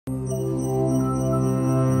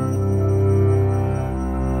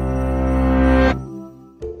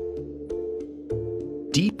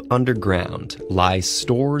Deep underground lie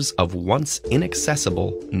stores of once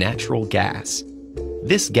inaccessible natural gas.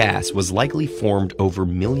 This gas was likely formed over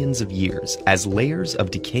millions of years as layers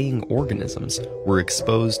of decaying organisms were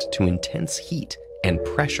exposed to intense heat and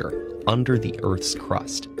pressure under the Earth's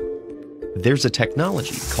crust. There's a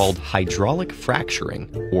technology called hydraulic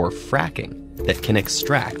fracturing, or fracking, that can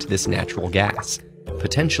extract this natural gas,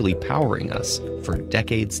 potentially powering us for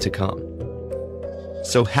decades to come.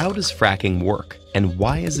 So how does fracking work, and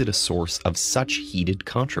why is it a source of such heated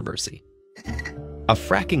controversy? A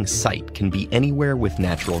fracking site can be anywhere with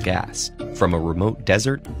natural gas, from a remote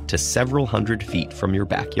desert to several hundred feet from your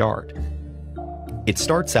backyard. It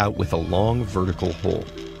starts out with a long vertical hole,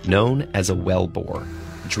 known as a well bore,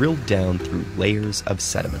 drilled down through layers of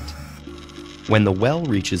sediment. When the well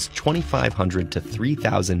reaches 2,500 to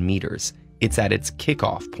 3,000 meters, it's at its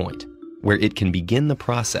kickoff point, where it can begin the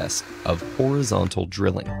process of horizontal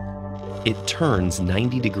drilling. It turns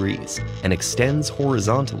 90 degrees and extends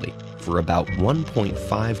horizontally for about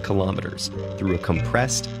 1.5 kilometers through a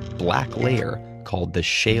compressed black layer called the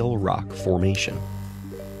shale rock formation.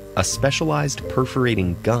 A specialized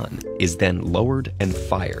perforating gun is then lowered and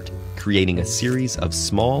fired, creating a series of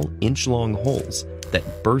small inch-long holes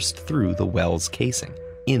that burst through the well's casing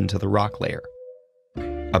into the rock layer.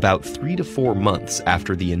 About 3 to 4 months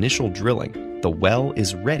after the initial drilling, the well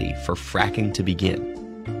is ready for fracking to begin.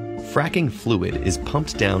 Fracking fluid is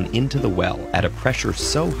pumped down into the well at a pressure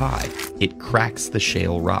so high it cracks the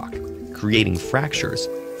shale rock, creating fractures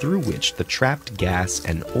through which the trapped gas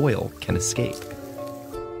and oil can escape.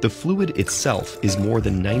 The fluid itself is more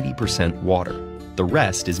than 90% water. The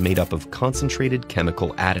rest is made up of concentrated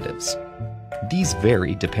chemical additives. These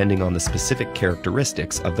vary depending on the specific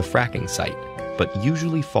characteristics of the fracking site, but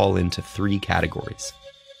usually fall into 3 categories.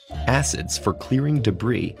 Acids for clearing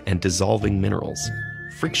debris and dissolving minerals,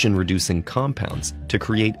 friction-reducing compounds to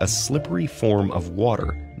create a slippery form of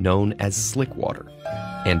water known as slick water,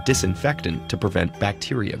 and disinfectant to prevent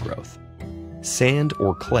bacteria growth. Sand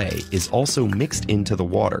or clay is also mixed into the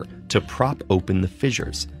water to prop open the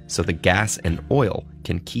fissures so the gas and oil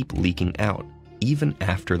can keep leaking out even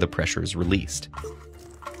after the pressure is released.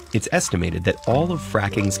 It's estimated that all of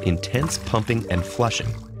fracking's intense pumping and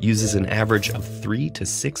flushing uses an average of 3 to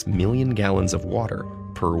 6 million gallons of water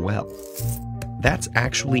per well. That's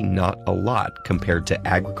actually not a lot compared to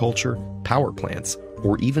agriculture, power plants,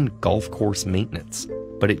 or even golf course maintenance,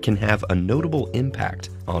 but it can have a notable impact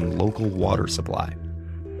on local water supply.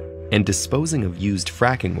 And disposing of used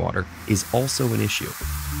fracking water is also an issue.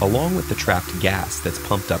 Along with the trapped gas that's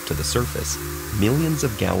pumped up to the surface, millions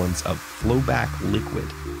of gallons of flowback liquid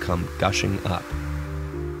come gushing up.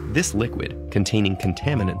 This liquid, containing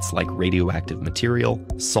contaminants like radioactive material,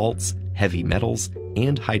 salts, heavy metals,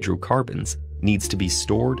 and hydrocarbons, needs to be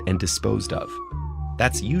stored and disposed of.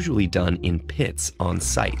 That's usually done in pits on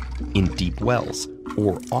site, in deep wells,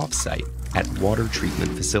 or off-site at water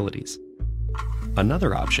treatment facilities.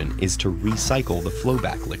 Another option is to recycle the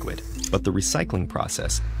flowback liquid, but the recycling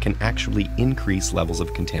process can actually increase levels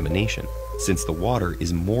of contamination since the water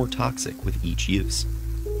is more toxic with each use.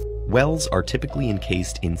 Wells are typically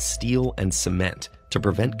encased in steel and cement to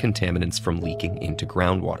prevent contaminants from leaking into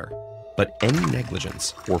groundwater. But any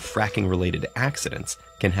negligence or fracking-related accidents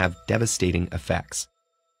can have devastating effects.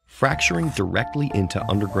 Fracturing directly into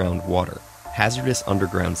underground water, hazardous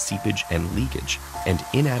underground seepage and leakage, and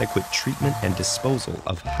inadequate treatment and disposal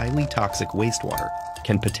of highly toxic wastewater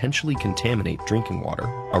can potentially contaminate drinking water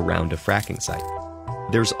around a fracking site.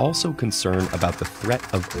 There's also concern about the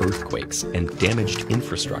threat of earthquakes and damaged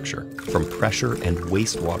infrastructure from pressure and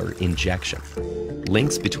wastewater injection.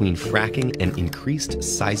 Links between fracking and increased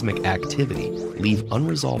seismic activity leave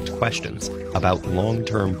unresolved questions about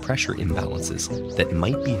long-term pressure imbalances that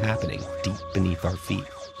might be happening deep beneath our feet.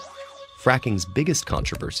 Fracking's biggest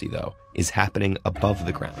controversy, though, is happening above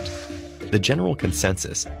the ground. The general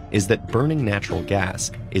consensus is that burning natural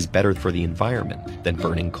gas is better for the environment than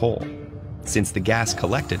burning coal, since the gas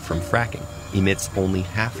collected from fracking emits only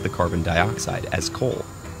half the carbon dioxide as coal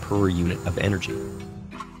per unit of energy.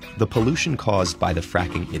 The pollution caused by the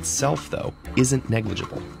fracking itself, though, isn't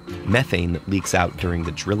negligible. Methane that leaks out during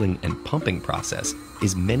the drilling and pumping process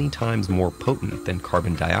is many times more potent than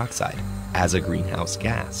carbon dioxide as a greenhouse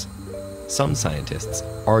gas. Some scientists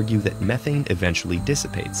argue that methane eventually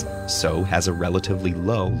dissipates, so has a relatively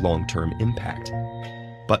low long-term impact.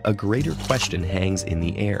 But a greater question hangs in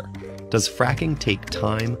the air. Does fracking take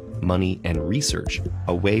time, money, and research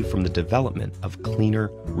away from the development of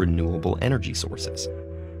cleaner, renewable energy sources?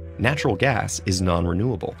 Natural gas is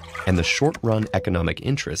non-renewable, and the short-run economic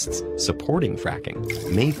interests supporting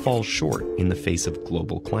fracking may fall short in the face of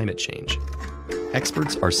global climate change.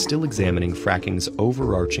 experts are still examining fracking's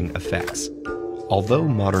overarching effects. Although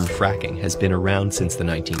modern fracking has been around since the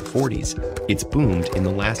 1940s, it's boomed in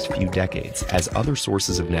the last few decades as other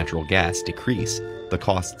sources of natural gas decrease, the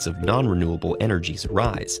costs of non-renewable energies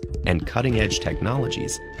rise, and cutting-edge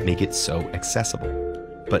technologies make it so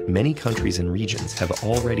accessible. But many countries and regions have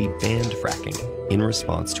already banned fracking in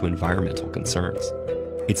response to environmental concerns.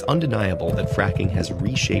 It's undeniable that fracking has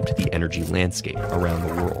reshaped the energy landscape around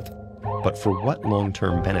the world. But for what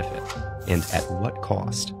long-term benefit, and at what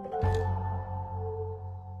cost?